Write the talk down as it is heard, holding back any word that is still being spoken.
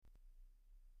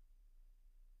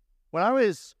When I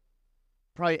was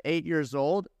probably 8 years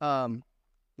old, one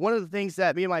of the things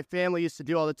that me and my family used to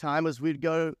do all the time was we'd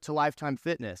go to Lifetime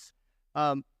Fitness.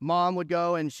 Mom would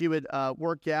go and she would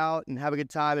work out and have a good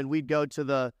time, and we'd go to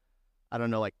the, I don't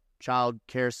know, like child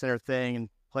care center thing and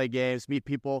play games, meet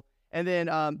people. And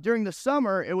then during the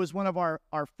summer, it was one of our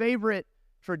favorite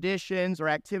traditions or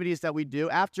activities that we'd do.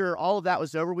 After all of that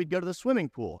was over, we'd go to the swimming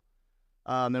pool,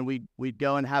 and we'd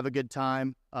go and have a good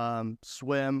time,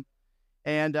 swim.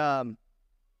 And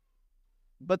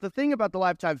but the thing about the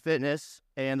Lifetime Fitness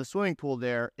and the swimming pool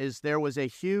there is there was a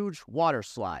huge water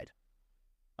slide.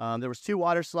 There was 2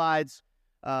 water slides,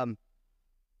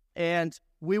 and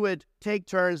we would take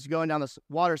turns going down the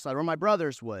water slide, or my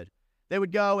brothers would. They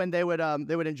would go and they would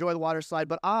enjoy the water slide,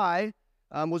 but I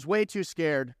was way too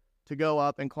scared to go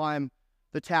up and climb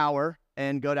the tower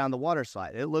and go down the water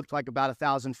slide. It looked like about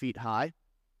 1,000 feet high,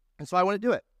 and so I wouldn't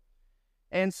do it.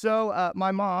 And so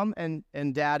my mom and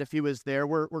dad, if he was there,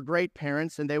 were great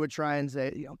parents, and they would try and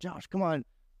say, Josh, come on,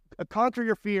 conquer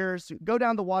your fears, go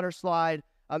down the water slide.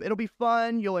 It'll be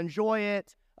fun. You'll enjoy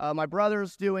it. My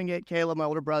brother's doing it. Caleb, my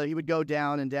older brother, he would go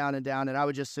down and down and down, and I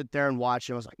would just sit there and watch.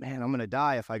 And I was like, man, I'm going to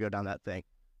die if I go down that thing.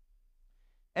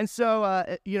 And so,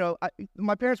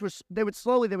 my parents they would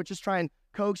just try and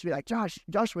coax me like,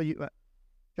 Joshua,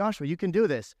 you can do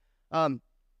this.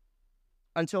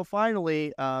 Until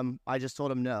finally, I just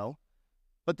told him no.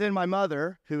 But then my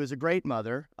mother, who is a great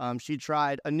mother, she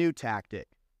tried a new tactic.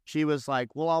 She was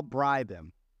like, well, I'll bribe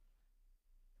him.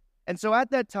 And so at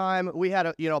that time, we had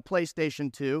a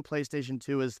PlayStation 2. PlayStation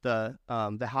 2 is the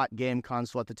hot game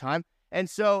console at the time. And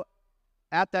so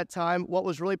at that time, what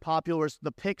was really popular was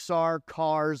the Pixar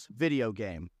Cars video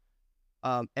game.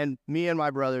 And me and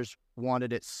my brothers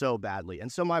wanted it so badly.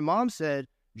 And so my mom said,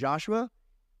 Joshua,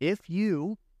 if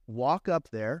you walk up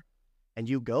there and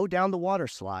you go down the water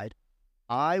slide,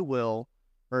 I will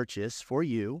purchase for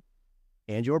you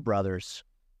and your brothers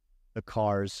the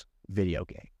Cars video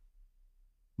game.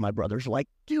 My brothers were like,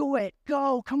 do it,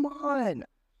 go, come on.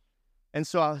 And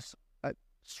so I was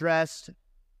stressed,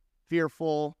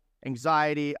 fearful,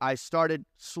 anxiety. I started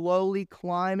slowly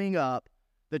climbing up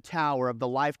the tower of the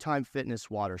Lifetime Fitness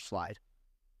water slide.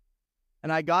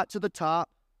 And I got to the top,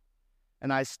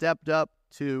 and I stepped up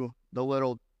to the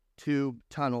little tube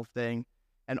tunnel thing,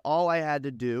 and all I had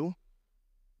to do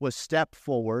was step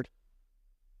forward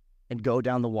and go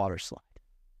down the water slide.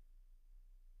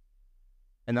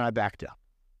 And then I backed up.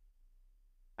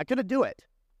 I couldn't do it.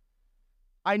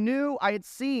 I knew I had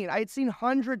seen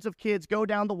hundreds of kids go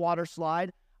down the water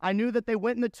slide. I knew that they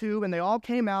went in the tube and they all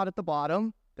came out at the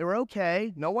bottom. They were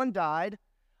okay. No one died.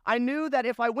 I knew that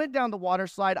if I went down the water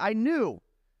slide, I knew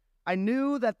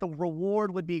that the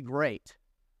reward would be great.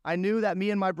 I knew that me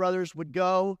and my brothers would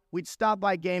go. We'd stop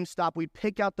by GameStop. We'd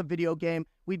pick out the video game.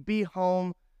 We'd be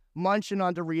home munching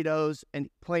on Doritos and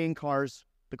playing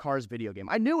the Cars video game.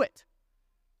 I knew it.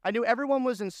 I knew everyone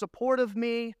was in support of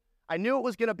me. I knew it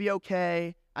was going to be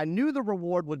okay. I knew the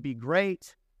reward would be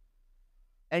great.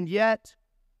 And yet,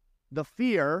 the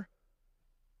fear,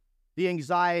 the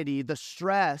anxiety, the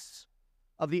stress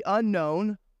of the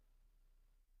unknown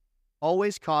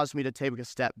always caused me to take a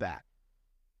step back.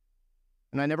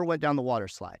 And I never went down the water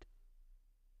slide.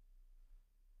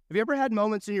 Have you ever had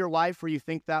moments in your life where you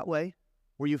think that way?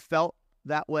 Where you felt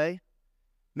that way?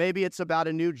 Maybe it's about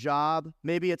a new job.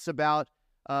 Maybe it's about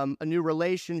a new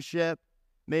relationship.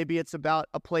 Maybe it's about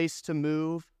a place to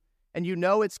move. And you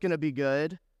know it's going to be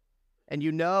good. And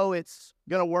you know it's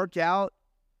going to work out.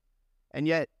 And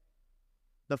yet,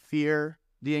 the fear,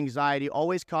 the anxiety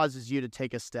always causes you to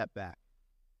take a step back.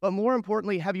 But more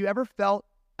importantly, have you ever felt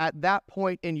at that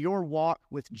point in your walk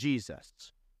with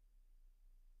Jesus?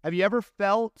 Have you ever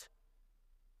felt,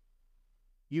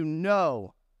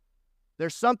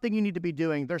 there's something you need to be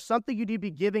doing. There's something you need to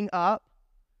be giving up.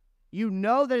 You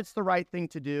know that it's the right thing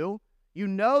to do. You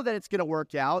know that it's going to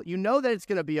work out. You know that it's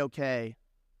going to be okay.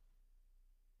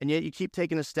 And yet you keep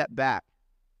taking a step back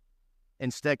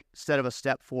instead of a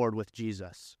step forward with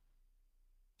Jesus.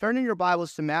 Turn in your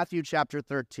Bibles to Matthew chapter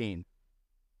 13.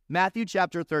 Matthew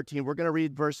chapter 13, we're going to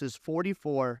read verses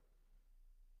 44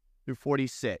 through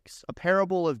 46, a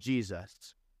parable of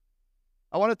Jesus.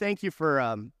 I want to thank you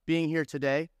for being here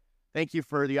today. Thank you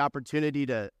for the opportunity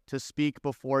to speak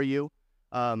before you.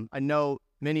 I know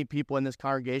many people in this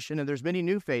congregation, and there's many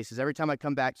new faces. Every time I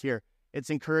come back here, it's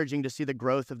encouraging to see the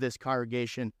growth of this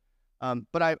congregation.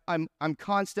 But I'm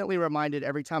constantly reminded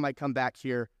every time I come back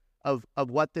here of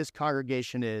what this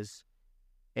congregation is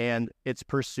and its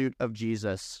pursuit of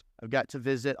Jesus. I've got to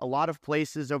visit a lot of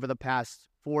places over the past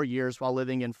 4 years while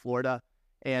living in Florida,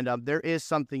 and there is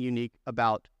something unique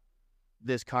about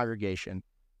this congregation.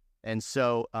 And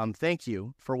so thank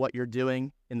you for what you're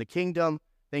doing in the kingdom.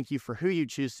 Thank you for who you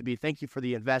choose to be. Thank you for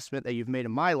the investment that you've made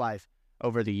in my life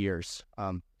over the years.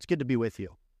 It's good to be with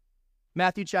you.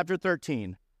 Matthew chapter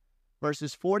 13,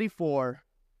 verses 44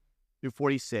 through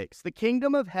 46. The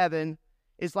kingdom of heaven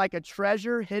is like a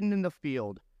treasure hidden in the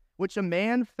field, which a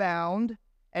man found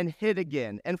and hid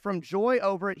again. And from joy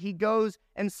over it, he goes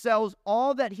and sells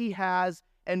all that he has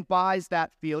and buys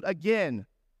that field. Again,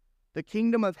 the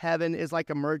kingdom of heaven is like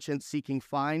a merchant seeking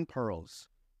fine pearls.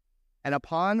 And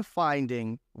upon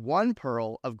finding one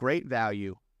pearl of great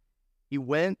value, he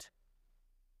went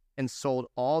and sold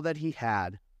all that he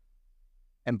had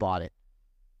and bought it.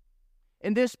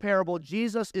 In this parable,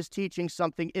 Jesus is teaching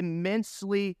something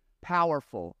immensely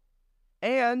powerful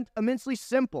and immensely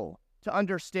simple to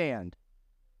understand.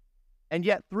 And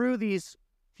yet, through these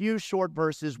few short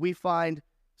verses, we find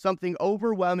something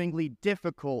overwhelmingly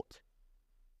difficult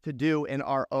to do in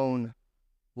our own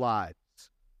lives.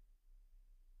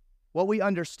 What we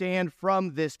understand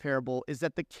from this parable is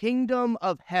that the kingdom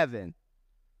of heaven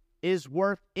is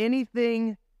worth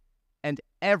anything and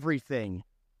everything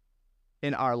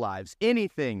in our lives.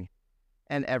 Anything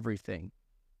and everything.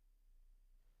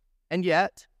 And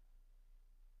yet,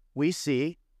 we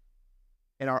see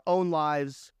in our own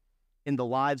lives, in the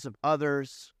lives of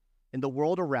others, in the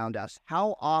world around us,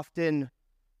 how often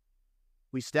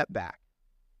we step back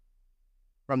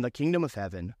from the kingdom of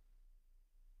heaven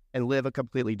and live a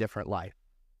completely different life.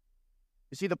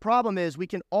 You see, the problem is we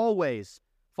can always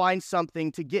find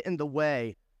something to get in the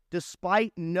way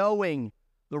despite knowing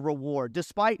the reward,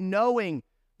 despite knowing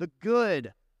the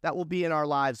good that will be in our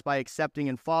lives by accepting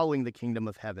and following the kingdom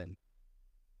of heaven.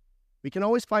 We can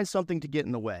always find something to get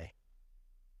in the way.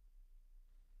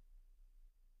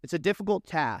 It's a difficult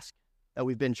task that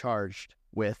we've been charged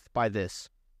with by this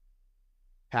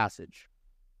passage.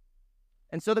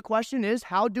 And so the question is,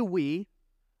 how do we,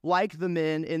 like the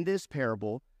men in this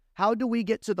parable, how do we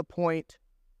get to the point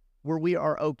where we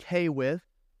are okay with,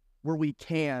 where we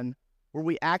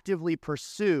actively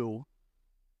pursue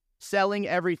selling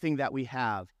everything that we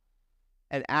have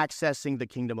and accessing the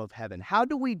kingdom of heaven? How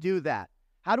do we do that?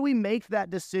 How do we make that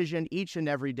decision each and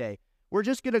every day? We're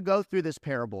just going to go through this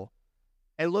parable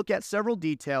and look at several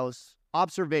details,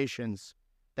 observations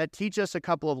that teach us a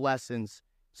couple of lessons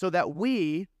so that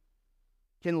we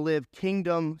can live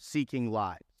kingdom-seeking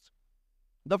lives.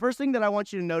 The first thing that I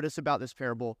want you to notice about this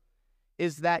parable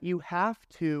is that you have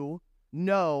to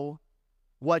know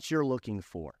what you're looking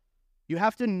for. You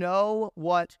have to know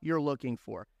what you're looking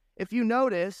for. If you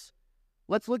notice,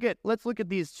 let's look at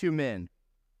these two men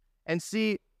and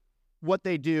see what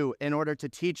they do in order to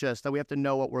teach us that we have to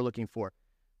know what we're looking for.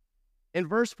 In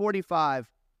verse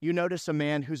 45, you notice a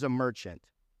man who's a merchant.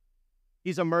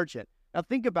 He's a merchant. Now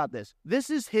think about this. This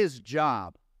is his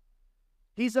job.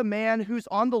 He's a man who's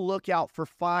on the lookout for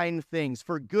fine things,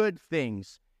 for good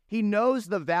things. He knows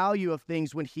the value of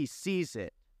things when he sees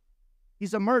it.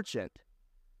 He's a merchant.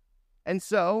 And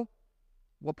so,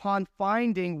 upon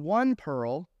finding one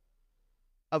pearl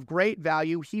of great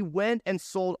value, he went and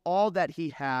sold all that he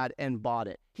had and bought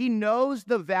it. He knows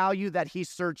the value that he's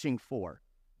searching for.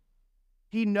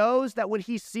 He knows that when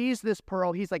he sees this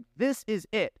pearl, he's like, this is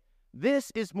it.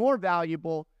 This is more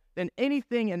valuable than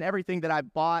anything and everything that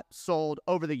I've bought, sold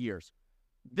over the years.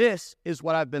 This is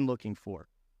what I've been looking for.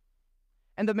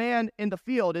 And the man in the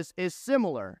field is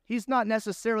similar. He's not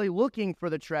necessarily looking for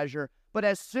the treasure, but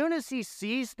as soon as he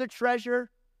sees the treasure,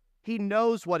 he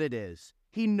knows what it is.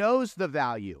 He knows the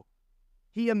value.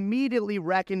 He immediately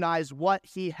recognizes what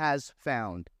he has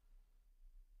found.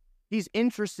 He's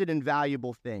interested in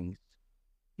valuable things.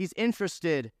 He's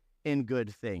interested in good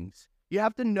things. You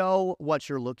have to know what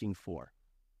you're looking for.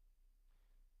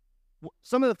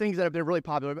 Some of the things that have been really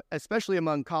popular, especially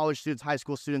among college students, high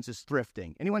school students, is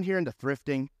thrifting. Anyone here into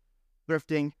thrifting?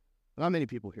 Thrifting? Not many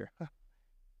people here.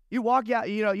 You walk out,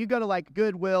 you go to like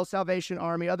Goodwill, Salvation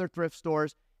Army, other thrift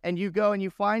stores, and you go and you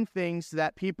find things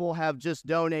that people have just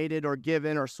donated or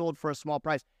given or sold for a small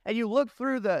price. And you look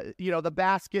through the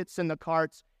baskets and the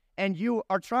carts, and you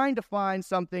are trying to find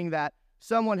something that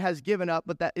someone has given up,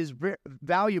 but that is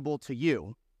valuable to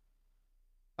you.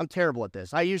 I'm terrible at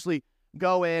this. I usually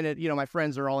go in and, my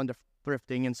friends are all into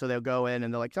thrifting, and so they'll go in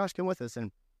and they're like, Josh, come with us.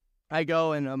 And I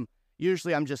go and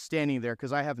usually I'm just standing there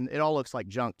because it all looks like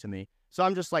junk to me. So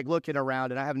I'm just like looking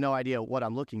around and I have no idea what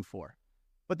I'm looking for.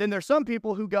 But then there's some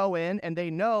people who go in and they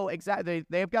know exactly,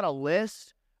 they've got a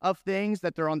list of things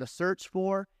that they're on the search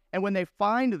for. And when they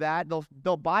find that,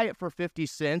 they'll buy it for 50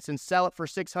 cents and sell it for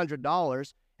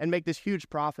 $600 and make this huge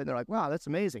profit. And they're like, wow, that's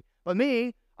amazing. But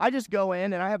me, I just go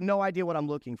in and I have no idea what I'm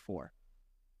looking for.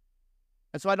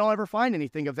 And so I don't ever find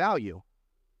anything of value.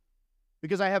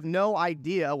 because I have no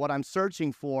idea what I'm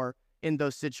searching for in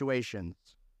those situations.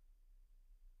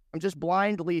 I'm just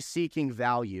blindly seeking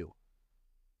value.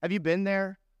 Have you been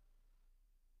there?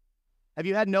 Have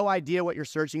you had no idea what you're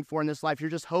searching for in this life? You're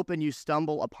just hoping you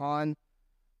stumble upon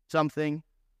something.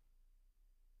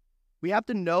 We have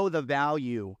to know the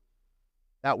value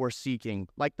that we're seeking,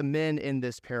 like the men in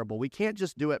this parable. We can't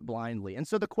just do it blindly. And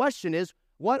so the question is,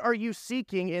 what are you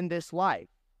seeking in this life?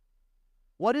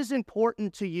 What is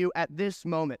important to you at this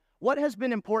moment? What has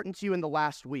been important to you in the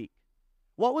last week?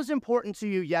 What was important to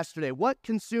you yesterday? What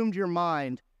consumed your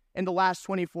mind in the last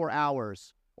 24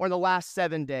 hours or in the last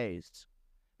 7 days?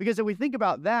 Because if we think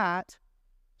about that,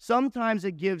 sometimes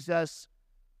it gives us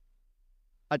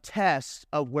a test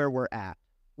of where we're at.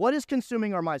 What is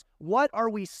consuming our minds? What are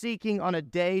we seeking on a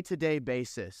day-to-day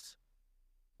basis?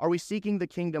 Are we seeking the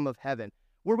kingdom of heaven?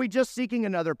 Were we just seeking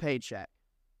another paycheck?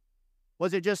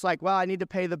 Was it just like, well, I need to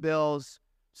pay the bills,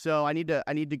 so I need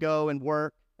to go and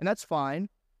work, and that's fine.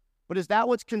 But is that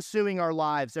what's consuming our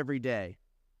lives every day?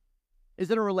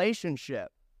 Is it a relationship?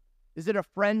 Is it a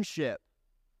friendship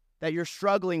that you're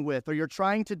struggling with or you're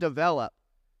trying to develop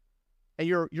and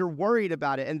you're worried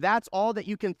about it, and that's all that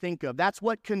you can think of? That's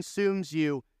what consumes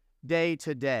you day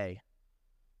to day.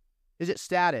 Is it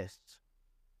status?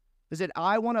 Is it,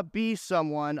 I want to be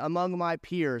someone among my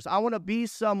peers? I want to be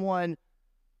someone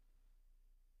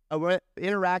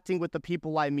interacting with the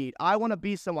people I meet. I want to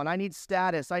be someone. I need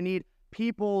status. I need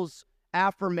people's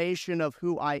affirmation of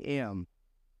who I am.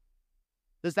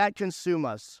 Does that consume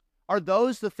us? Are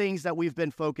those the things that we've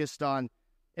been focused on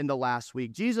in the last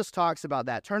week? Jesus talks about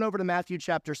that. Turn over to Matthew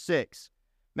chapter 6.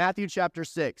 Matthew chapter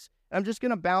 6. I'm just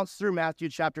going to bounce through Matthew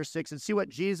chapter 6 and see what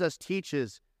Jesus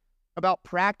teaches about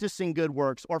practicing good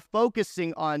works or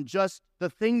focusing on just the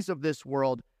things of this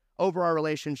world over our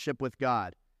relationship with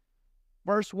God.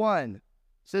 Verse 1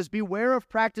 says, beware of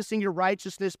practicing your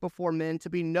righteousness before men to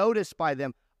be noticed by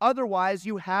them. Otherwise,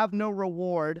 you have no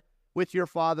reward with your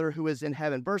Father who is in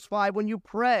heaven. Verse 5, when you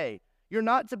pray, you're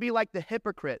not to be like the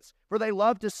hypocrites, for they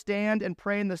love to stand and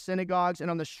pray in the synagogues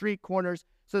and on the street corners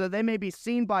so that they may be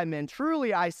seen by men.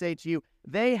 Truly, I say to you,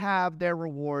 they have their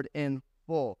reward in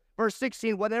full. Verse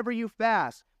 16, whenever you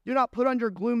fast, do not put on your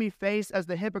gloomy face as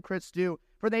the hypocrites do,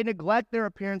 for they neglect their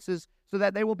appearances so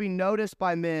that they will be noticed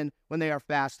by men when they are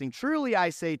fasting. Truly, I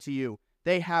say to you,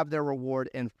 they have their reward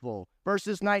in full.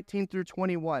 Verses 19 through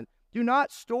 21, do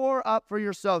not store up for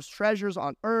yourselves treasures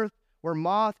on earth where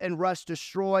moth and rust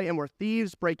destroy and where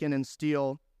thieves break in and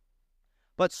steal,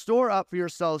 but store up for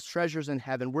yourselves treasures in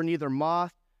heaven where neither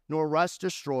moth nor rust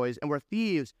destroys and where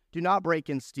thieves do not break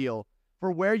and steal.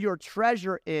 For where your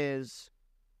treasure is,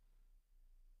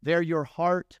 there your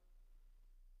heart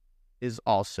is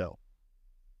also.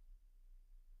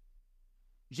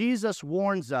 Jesus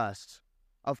warns us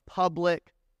of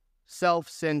public,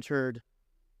 self-centered,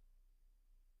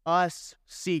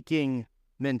 us-seeking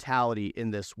mentality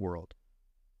in this world.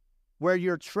 Where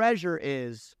your treasure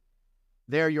is,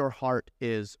 there your heart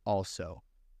is also.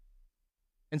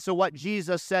 And so what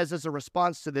Jesus says as a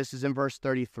response to this is in verse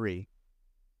 33.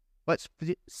 But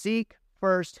seek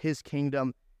first his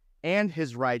kingdom and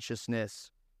his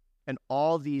righteousness, and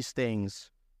all these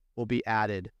things will be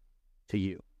added to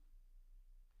you.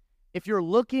 If you're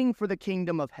looking for the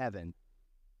kingdom of heaven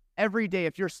every day,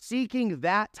 if you're seeking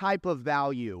that type of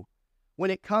value,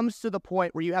 when it comes to the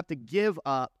point where you have to give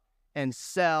up and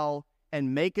sell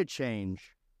and make a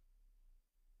change,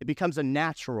 it becomes a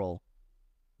natural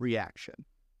reaction.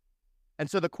 And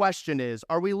so the question is,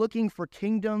 are we looking for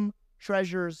kingdom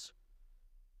treasures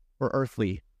or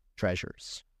earthly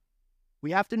treasures?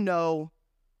 We have to know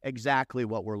exactly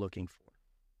what we're looking for.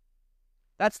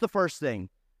 That's the first thing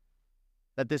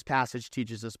that this passage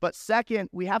teaches us. But second,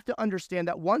 we have to understand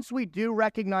that once we do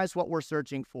recognize what we're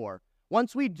searching for,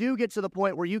 once we do get to the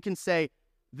point where you can say,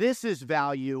 this is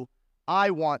value,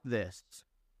 I want this,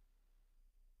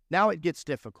 now it gets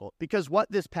difficult, because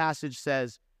what this passage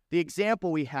says, the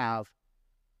example we have,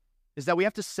 is that we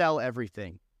have to sell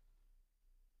everything.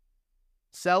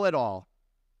 Sell it all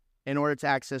in order to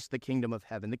access the kingdom of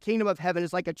heaven. The kingdom of heaven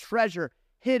is like a treasure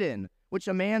hidden, which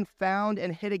a man found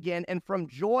and hid again, and from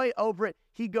joy over it,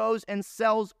 he goes and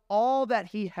sells all that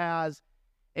he has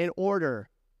in order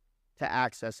to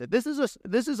access it. This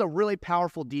is a really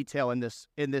powerful detail in this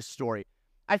story.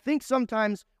 I think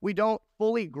sometimes we don't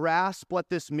fully grasp what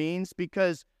this means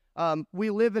because we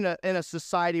live in a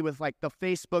society with like the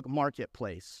Facebook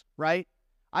marketplace, right?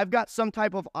 I've got some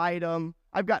type of item.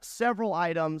 I've got several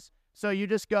items. So you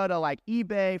just go to like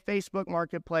eBay, Facebook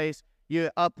Marketplace, you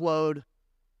upload,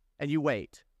 and you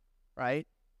wait, right?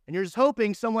 And you're just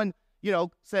hoping someone,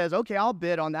 says, okay, I'll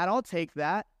bid on that. I'll take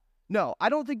that. No, I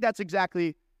don't think that's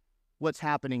exactly what's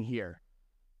happening here.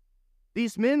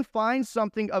 These men find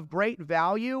something of great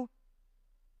value,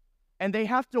 and they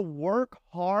have to work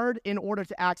hard in order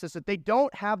to access it. They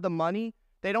don't have the money.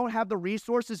 They don't have the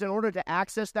resources in order to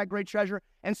access that great treasure,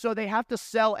 and so they have to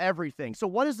sell everything. So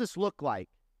what does this look like?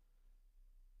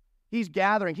 He's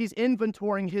gathering, he's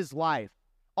inventorying his life,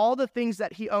 all the things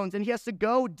that he owns, and he has to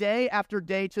go day after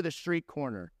day to the street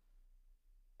corner.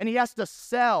 And he has to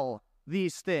sell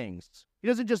these things. He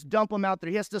doesn't just dump them out there,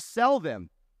 he has to sell them.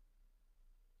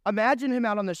 Imagine him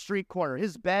out on the street corner,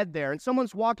 his bed there, and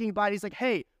someone's walking by and he's like,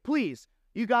 hey, please,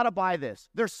 you got to buy this.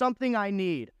 There's something I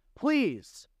need.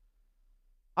 Please.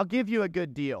 I'll give you a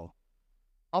good deal.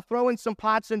 I'll throw in some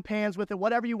pots and pans with it,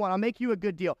 whatever you want. I'll make you a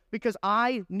good deal because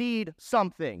I need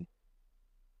something.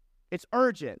 It's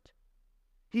urgent.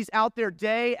 He's out there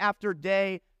day after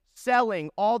day selling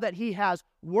all that he has,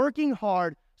 working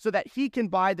hard so that he can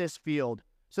buy this field,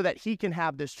 so that he can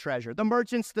have this treasure. The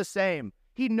merchant's the same.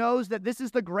 He knows that this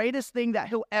is the greatest thing that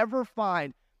he'll ever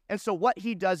find. And so what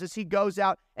he does is he goes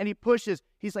out and he pushes.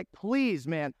 He's like, please,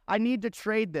 man, I need to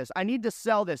trade this. I need to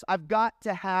sell this. I've got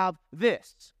to have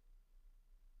this.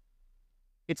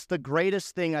 It's the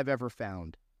greatest thing I've ever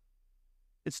found.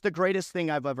 It's the greatest thing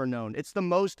I've ever known. It's the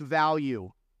most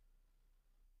value.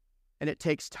 And it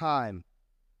takes time.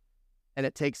 And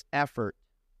it takes effort.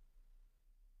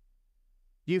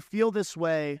 Do you feel this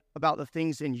way about the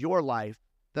things in your life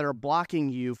that are blocking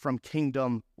you from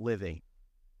kingdom living?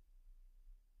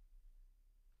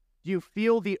 Do you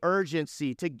feel the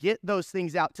urgency to get those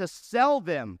things out, to sell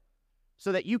them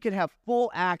so that you can have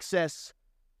full access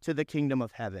to the kingdom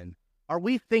of heaven? Are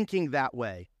we thinking that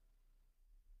way?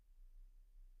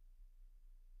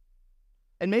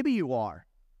 And maybe you are.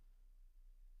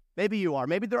 Maybe you are.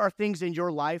 Maybe there are things in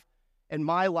your life and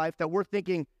my life that we're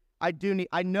thinking,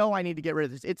 I know I need to get rid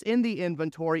of this. It's in the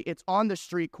inventory. It's on the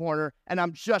street corner, and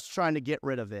I'm just trying to get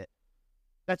rid of it.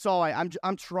 That's all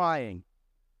I'm trying.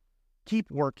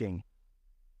 Keep working.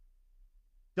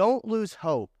 Don't lose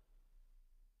hope,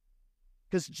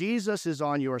 because Jesus is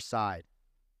on your side.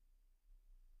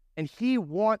 And he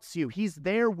wants you. He's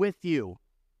there with you,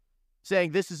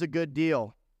 saying, this is a good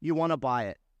deal. You want to buy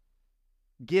it.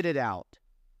 Get it out.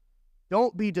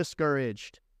 Don't be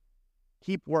discouraged.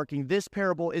 Keep working. This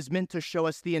parable is meant to show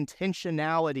us the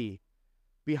intentionality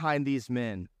behind these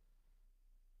men.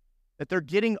 That they're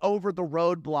getting over the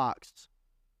roadblocks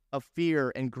of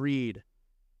fear and greed.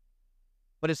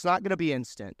 But it's not going to be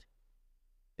instant.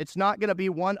 It's not going to be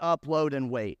one upload and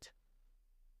wait.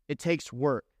 It takes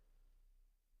work.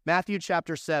 Matthew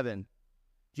chapter 7,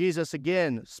 Jesus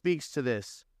again speaks to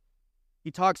this. He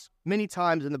talks many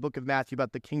times in the book of Matthew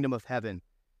about the kingdom of heaven.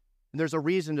 And there's a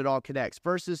reason it all connects.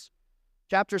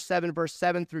 Chapter 7, verse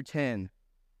 7 through 10.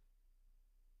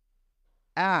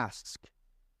 Ask,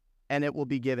 and it will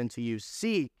be given to you.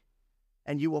 Seek,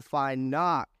 and you will find.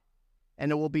 Knock,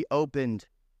 and it will be opened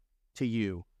to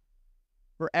you.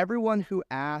 For everyone who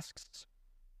asks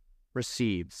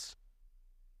receives,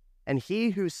 and he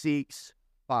who seeks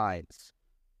finds.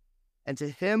 And to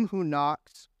him who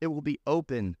knocks, it will be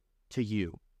open to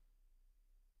you.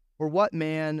 For what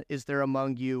man is there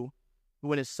among you who,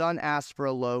 when his son asks for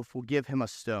a loaf, will give him a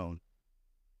stone?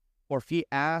 Or if he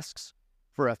asks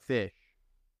for a fish,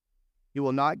 he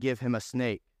will not give him a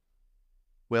snake,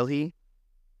 will he?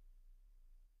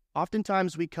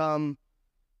 Oftentimes we come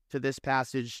to this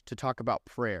passage to talk about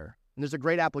prayer. And there's a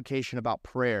great application about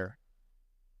prayer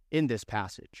in this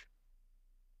passage.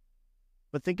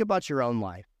 But think about your own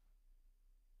life.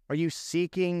 Are you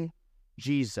seeking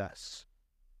Jesus?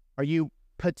 Are you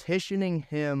petitioning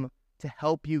him to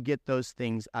help you get those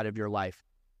things out of your life?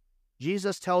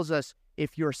 Jesus tells us,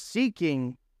 if you're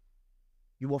seeking,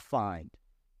 you will find.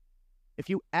 If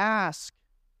you ask,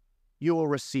 you will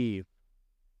receive.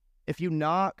 If you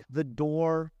knock, the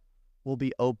door will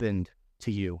be opened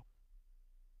to you.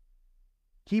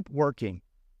 Keep working.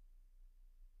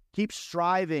 Keep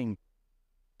striving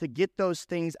to get those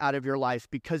things out of your life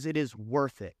because it is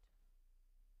worth it.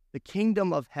 The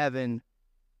kingdom of heaven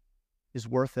is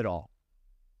worth it all.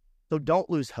 So don't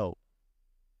lose hope.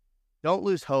 Don't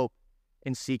lose hope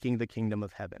in seeking the kingdom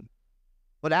of heaven.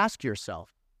 But ask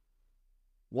yourself,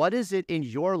 what is it in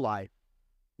your life?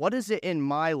 What is it in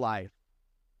my life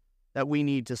that we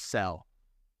need to sell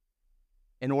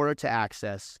in order to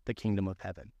access the kingdom of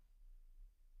heaven?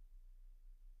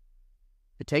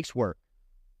 It takes work.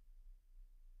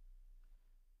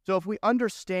 So if we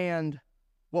understand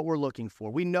what we're looking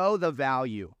for, we know the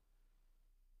value,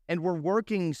 and we're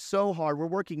working so hard, we're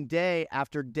working day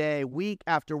after day, week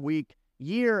after week,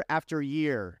 year after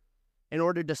year, in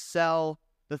order to sell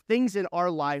the things in our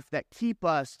life that keep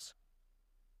us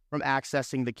from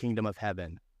accessing the kingdom of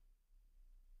heaven.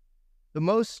 The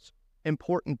most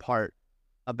important part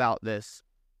about this,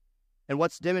 and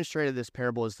what's demonstrated in this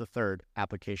parable, is the third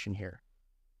application here.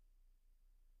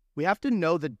 We have to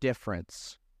know the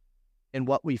difference in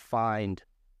what we find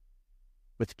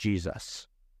with Jesus.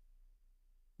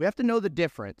 We have to know the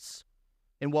difference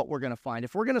in what we're going to find.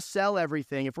 If we're going to sell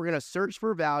everything, if we're going to search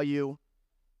for value,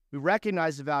 we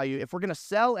recognize the value. If we're going to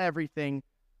sell everything,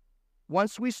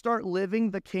 once we start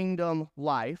living the kingdom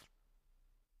life,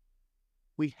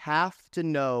 we have to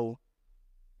know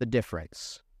the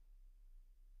difference.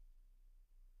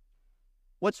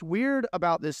 What's weird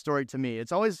about this story to me,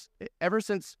 it's always, ever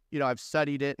since, I've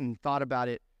studied it and thought about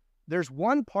it, there's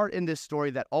one part in this story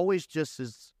that always just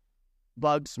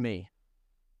bugs me.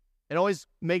 It always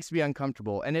makes me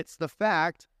uncomfortable. And it's the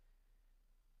fact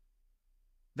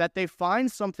that they find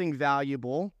something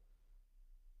valuable,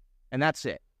 and that's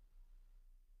it.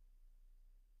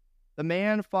 The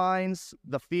man finds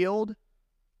the field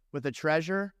with a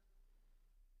treasure.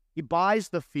 He buys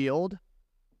the field,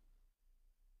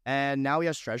 and now he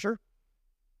has treasure.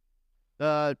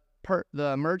 The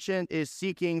merchant is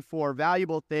seeking for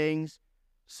valuable things,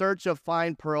 search of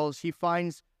fine pearls. He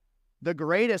finds the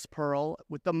greatest pearl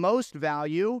with the most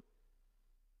value,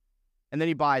 and then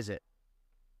he buys it.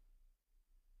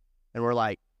 And we're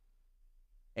like,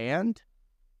 and?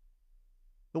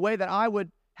 The way that I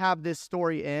would have this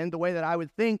story end, the way that I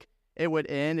would think it would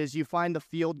end, is you find the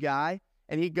field guy,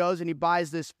 and he goes and he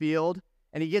buys this field,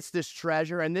 and he gets this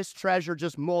treasure, and this treasure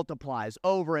just multiplies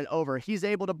over and over. He's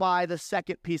able to buy the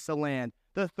second piece of land,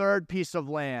 the third piece of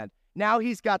land. Now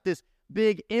he's got this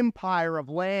big empire of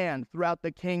land throughout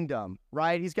the kingdom,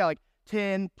 right? He's got like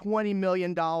 $10-20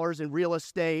 million in real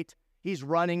estate. He's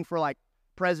running for like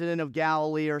president of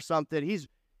Galilee or something.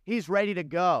 He's ready to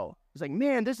go. He's like,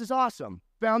 man, this is awesome.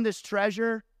 Found this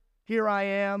treasure. Here I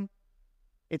am.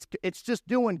 It's just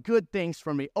doing good things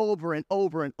for me over and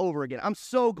over and over again. I'm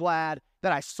so glad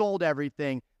that I sold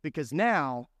everything because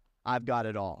now I've got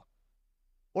it all.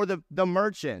 Or the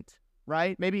merchant,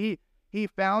 right? Maybe he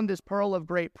found this pearl of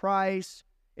great price.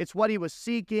 It's what he was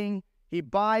seeking. He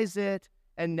buys it,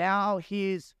 and now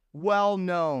he's well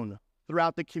known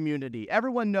throughout the community.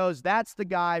 Everyone knows that's the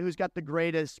guy who's got the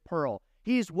greatest pearl.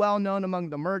 He's well known among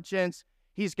the merchants.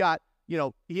 He's got,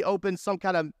 he opens some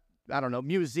kind of,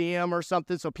 museum or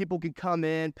something so people can come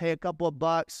in, pay a couple of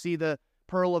bucks, see the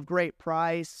pearl of great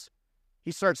price.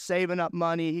 He starts saving up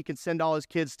money. He can send all his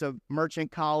kids to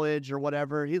merchant college or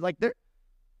whatever. He's like,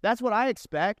 that's what I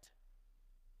expect.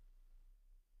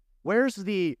 Where's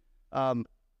the,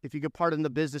 if you could pardon the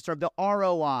business term, the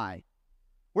ROI?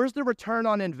 Where's the return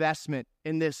on investment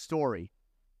in this story?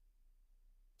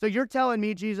 So you're telling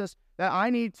me, Jesus, that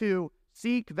I need to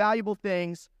seek valuable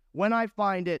things. When I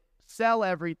find it, sell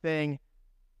everything,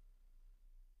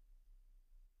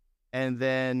 and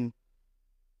then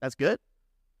that's good?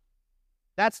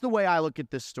 That's the way I look at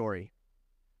this story.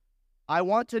 I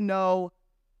want to know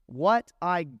what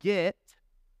I get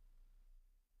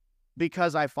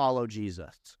because I follow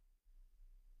Jesus.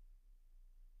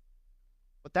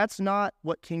 But that's not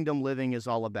what kingdom living is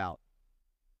all about.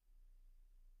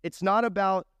 It's not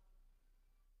about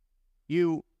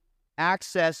you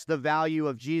access the value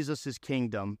of Jesus'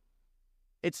 kingdom.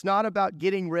 It's not about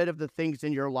getting rid of the things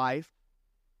in your life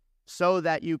so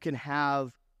that you can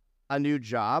have a new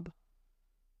job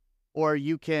or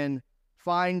you can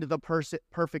find the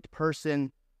perfect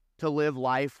person to live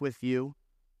life with you.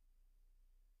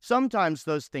 Sometimes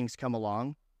those things come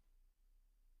along,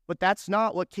 but that's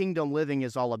not what kingdom living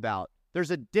is all about.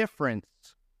 There's a difference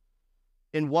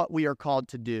in what we are called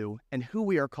to do and who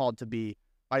we are called to be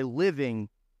by living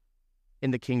in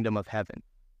the kingdom of heaven.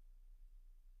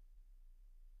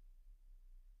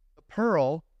 The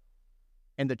pearl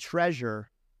and the treasure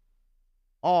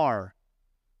are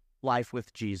life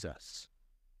with Jesus,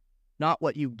 not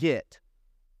what you get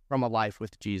from a life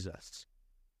with Jesus.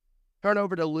 Turn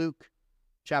over to Luke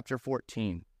chapter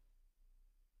 14.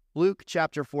 Luke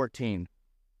chapter 14.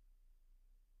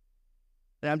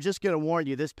 And I'm just going to warn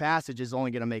you, this passage is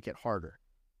only going to make it harder.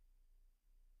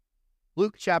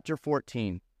 Luke chapter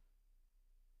 14,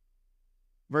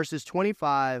 verses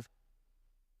 25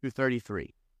 through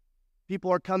 33.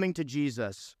 People are coming to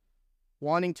Jesus,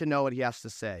 wanting to know what he has to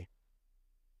say.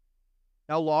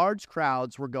 Now large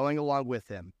crowds were going along with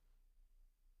him.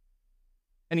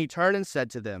 And he turned and said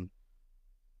to them,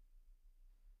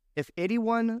 if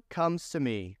anyone comes to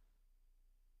me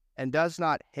and does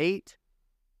not hate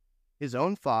his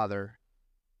own father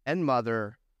and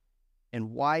mother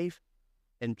and wife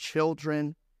and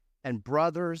children and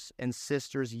brothers and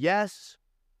sisters, yes,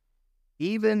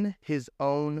 even his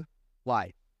own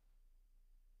life,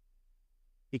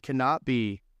 he cannot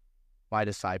be my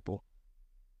disciple.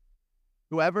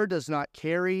 Whoever does not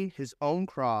carry his own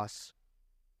cross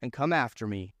and come after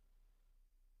me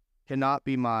cannot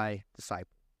be my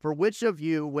disciple. For which of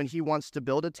you, when he wants to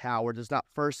build a tower, does not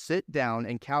first sit down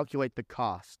and calculate the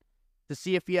cost to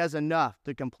see if he has enough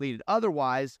to complete it?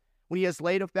 Otherwise, when he has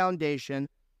laid a foundation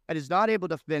and is not able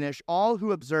to finish, all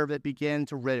who observe it begin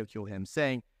to ridicule him,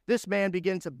 saying, "This man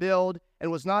began to build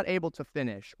and was not able to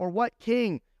finish." Or what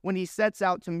king, when he sets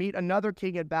out to meet another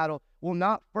king in battle, will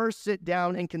not first sit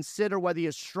down and consider whether he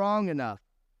is strong enough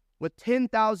with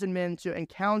 10,000 men to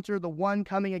encounter the one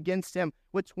coming against him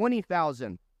with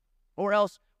 20,000? Or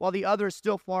else, while the other is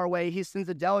still far away, he sends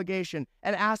a delegation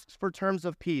and asks for terms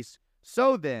of peace.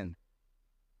 So then,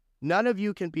 none of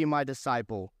you can be my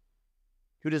disciple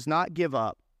who does not give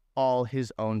up all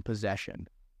his own possession.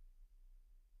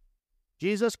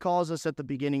 Jesus calls us at the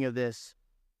beginning of this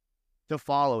to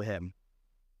follow him.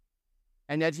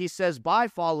 And as he says, by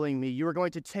following me, you are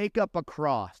going to take up a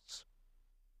cross,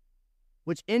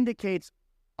 which indicates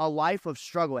a life of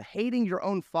struggle, hating your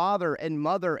own father and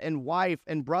mother and wife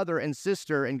and brother and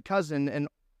sister and cousin. And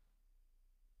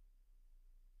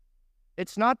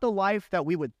it's not the life that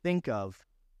we would think of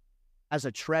as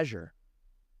a treasure.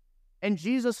 And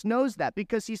Jesus knows that,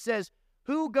 because he says,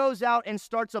 who goes out and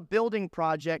starts a building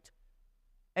project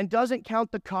and doesn't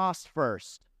count the cost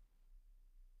first?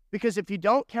 Because if you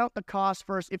don't count the cost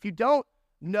first, if you don't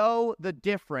know the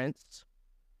difference,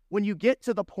 when you get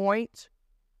to the point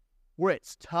where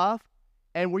it's tough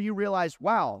and where you realize,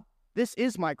 wow, this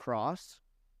is my cross,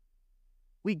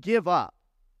 we give up.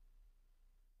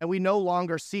 And we no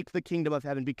longer seek the kingdom of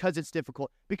heaven because it's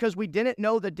difficult, because we didn't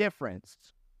know the difference.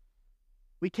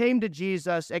 We came to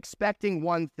Jesus expecting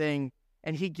one thing,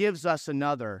 and he gives us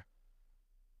another.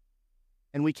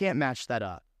 And we can't match that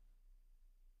up.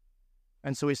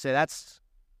 And so we say, that's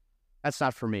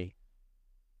not for me.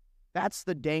 That's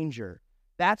the danger.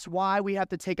 That's why we have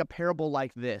to take a parable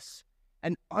like this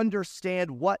and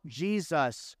understand what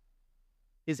Jesus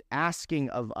is asking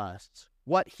of us,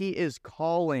 what he is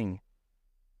calling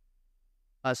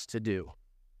us to do.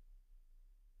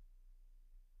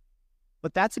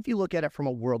 But that's if you look at it from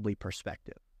a worldly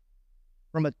perspective,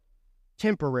 from a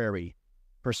temporary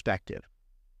perspective.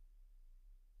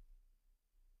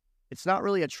 It's not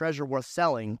really a treasure worth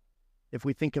selling if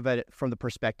we think of it from the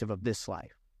perspective of this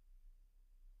life.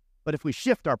 But if we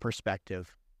shift our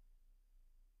perspective,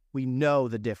 we know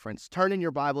the difference. Turn in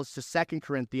your Bibles to 2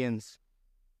 Corinthians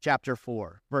chapter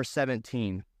 4, verse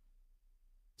 17.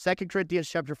 2 Corinthians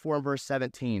chapter 4 and verse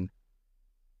 17.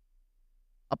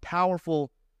 A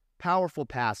powerful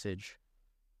passage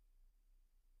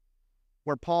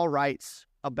where Paul writes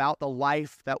about the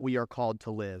life that we are called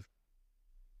to live.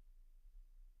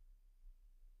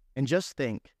 And just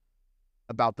think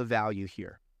about the value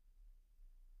here.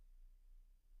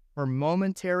 For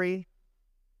momentary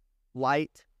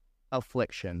light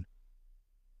affliction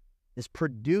is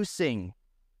producing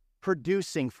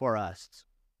for us,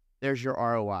 there's your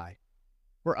ROI,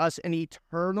 for us an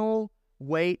eternal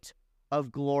weight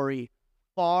of glory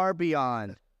far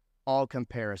beyond all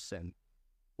comparison.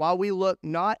 While we look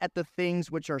not at the things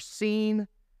which are seen,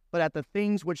 but at the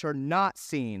things which are not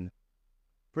seen.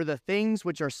 For the things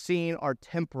which are seen are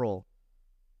temporal,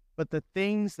 but the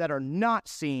things that are not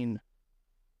seen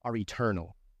are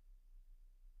eternal.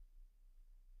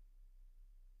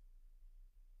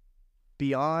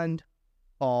 Beyond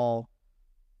all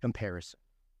comparison.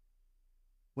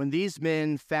 When these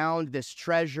men found this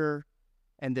treasure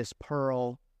and this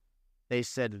pearl, they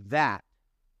said, that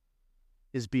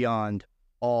is beyond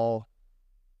all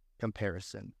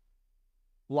comparison.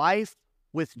 Life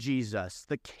with Jesus,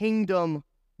 the kingdom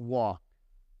walk,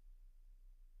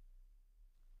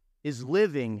 is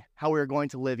living how we're going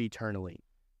to live eternally.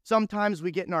 Sometimes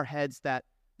we get in our heads that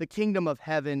the kingdom of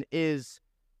heaven is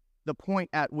the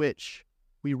point at which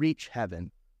we reach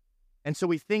heaven. And so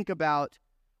we think about,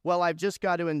 well, I've just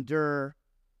got to endure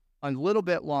a little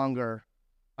bit longer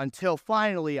until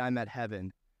finally I'm at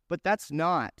heaven. But that's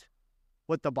not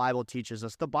what the Bible teaches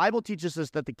us. The Bible teaches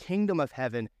us that the kingdom of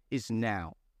heaven is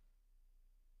now.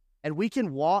 And we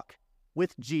can walk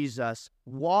with Jesus,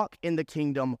 walk in the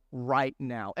kingdom right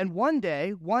now. And one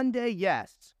day,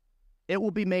 yes, it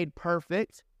will be made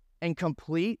perfect and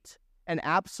complete and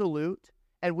absolute,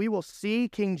 and we will see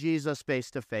King Jesus face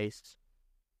to face.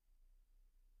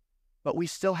 But we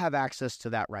still have access to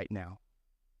that right now.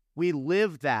 We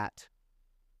live that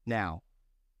now.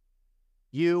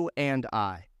 You and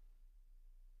I.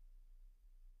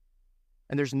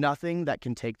 And there's nothing that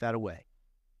can take that away.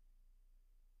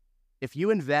 If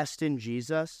you invest in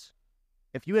Jesus,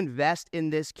 if you invest in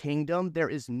this kingdom, there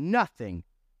is nothing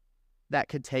that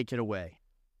could take it away.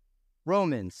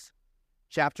 Romans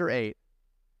chapter 8,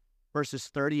 verses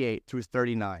 38 through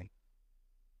 39.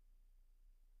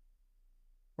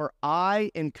 For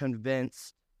I am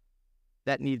convinced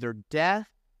that neither death,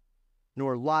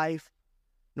 nor life,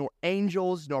 nor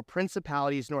angels, nor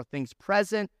principalities, nor things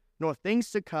present, nor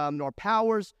things to come, nor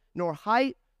powers, nor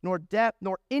height, nor depth,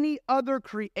 nor any other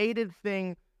created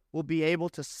thing will be able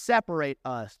to separate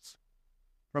us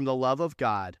from the love of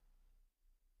God,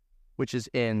 which is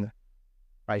in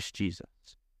Christ Jesus.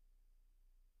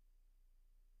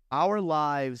 Our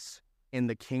lives in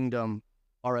the kingdom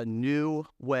are a new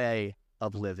way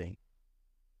of living,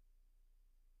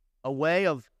 a way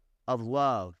of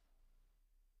love,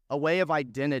 a way of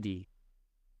identity,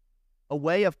 a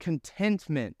way of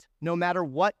contentment, no matter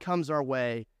what comes our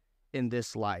way in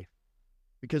this life,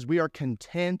 because we are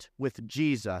content with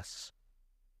Jesus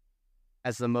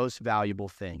as the most valuable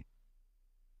thing.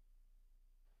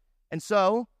 And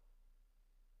so,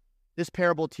 this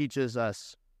parable teaches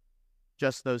us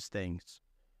just those things.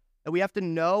 And we have to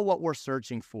know what we're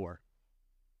searching for.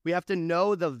 We have to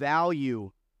know the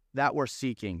value that we're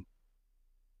seeking.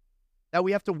 That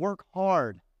we have to work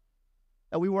hard.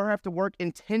 That we have to work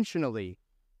intentionally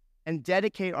and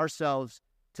dedicate ourselves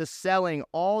to selling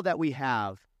all that we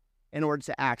have in order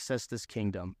to access this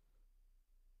kingdom.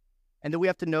 And that we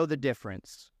have to know the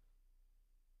difference.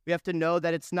 We have to know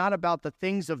that it's not about the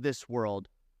things of this world,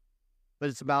 but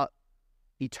it's about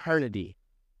eternity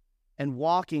and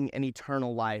walking an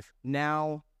eternal life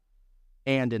now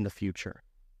and in the future.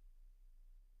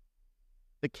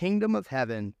 The kingdom of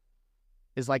heaven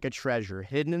is like a treasure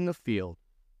hidden in the field,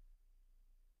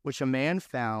 which a man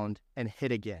found and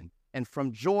hid again. And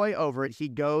from joy over it, he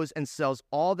goes and sells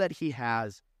all that he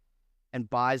has and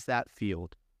buys that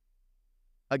field.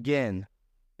 Again,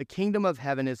 the kingdom of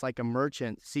heaven is like a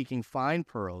merchant seeking fine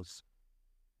pearls.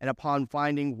 And upon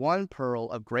finding one pearl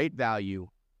of great value,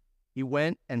 he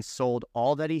went and sold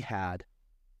all that he had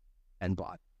and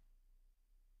bought.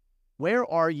 Where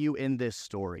are you in this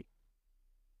story?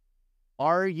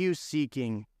 Are you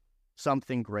seeking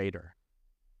something greater?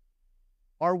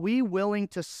 Are we willing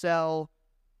to sell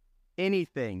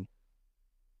anything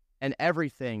and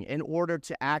everything in order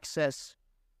to access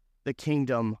the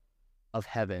kingdom of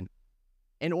heaven?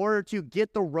 In order to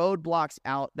get the roadblocks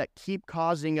out that keep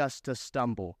causing us to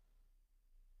stumble?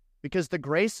 Because the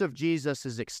grace of Jesus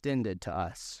is extended to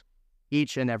us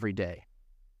each and every day.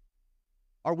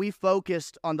 Are we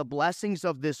focused on the blessings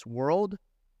of this world,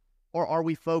 or are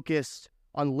we focused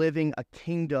on living a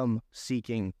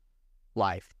kingdom-seeking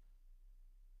life?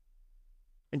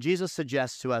 And Jesus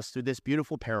suggests to us through this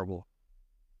beautiful parable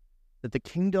that the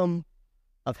kingdom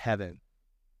of heaven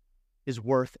is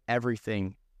worth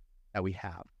everything that we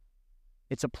have.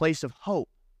 It's a place of hope.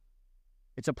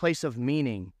 It's a place of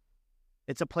meaning.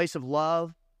 It's a place of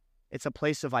love. It's a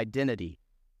place of identity.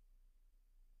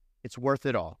 It's worth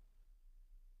it all.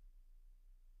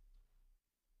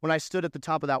 When I stood at the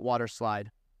top of that water slide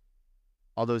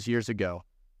all those years ago,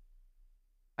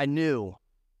 I knew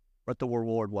what the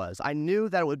reward was. I knew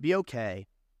that it would be okay.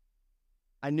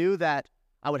 I knew that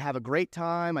I would have a great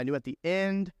time. I knew at the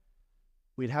end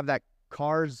we'd have that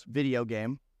Cars video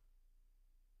game.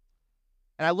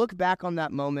 And I look back on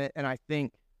that moment and I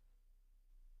think,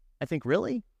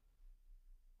 really?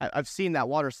 I've seen that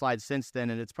water slide since then,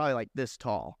 and it's probably like this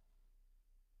tall.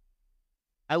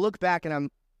 I look back and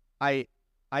I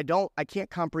can't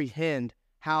comprehend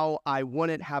how I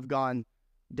wouldn't have gone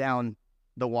down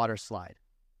the water slide.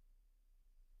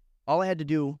 All I had to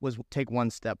do was take one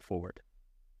step forward.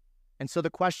 And so the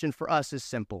question for us is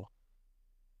simple.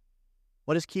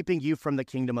 What is keeping you from the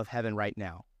kingdom of heaven right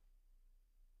now?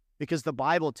 Because the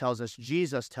Bible tells us,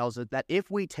 Jesus tells us that if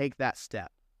we take that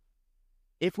step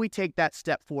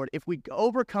forward, if we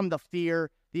overcome the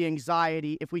fear, the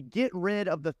anxiety, if we get rid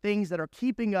of the things that are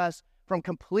keeping us from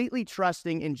completely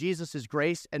trusting in Jesus'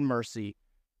 grace and mercy,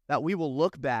 that we will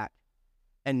look back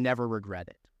and never regret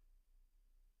it.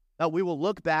 That we will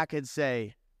look back and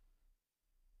say,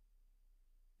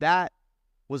 that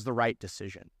was the right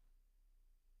decision.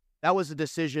 That was a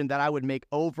decision that I would make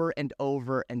over and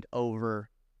over and over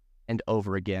and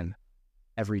over again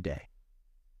every day.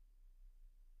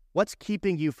 What's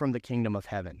keeping you from the kingdom of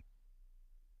heaven?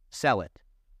 Sell it.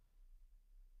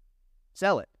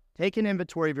 Sell it. Take an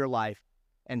inventory of your life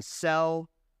and sell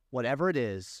whatever it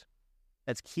is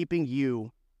that's keeping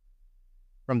you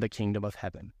from the kingdom of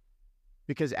heaven.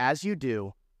 Because as you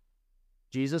do,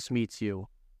 Jesus meets you,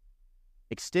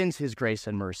 extends his grace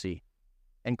and mercy,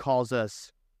 and calls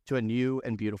us to a new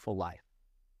and beautiful life.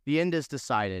 The end is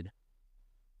decided,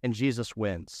 and Jesus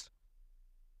wins.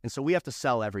 And so we have to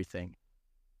sell everything.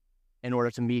 in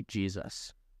order to meet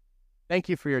Jesus. Thank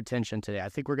you for your attention today. I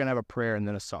think we're going to have a prayer and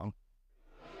then a song.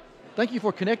 Thank you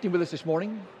for connecting with us this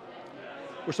morning.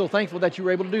 We're so thankful that you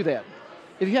were able to do that.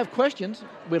 If you have questions,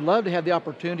 we'd love to have the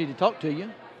opportunity to talk to you.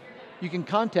 You can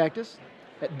contact us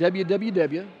at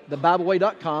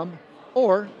www.thebibleway.com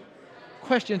or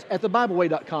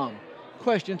questions@thebibleway.com.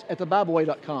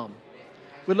 questions@thebibleway.com.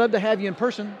 We'd love to have you in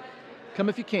person. Come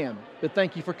if you can, but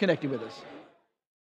thank you for connecting with us.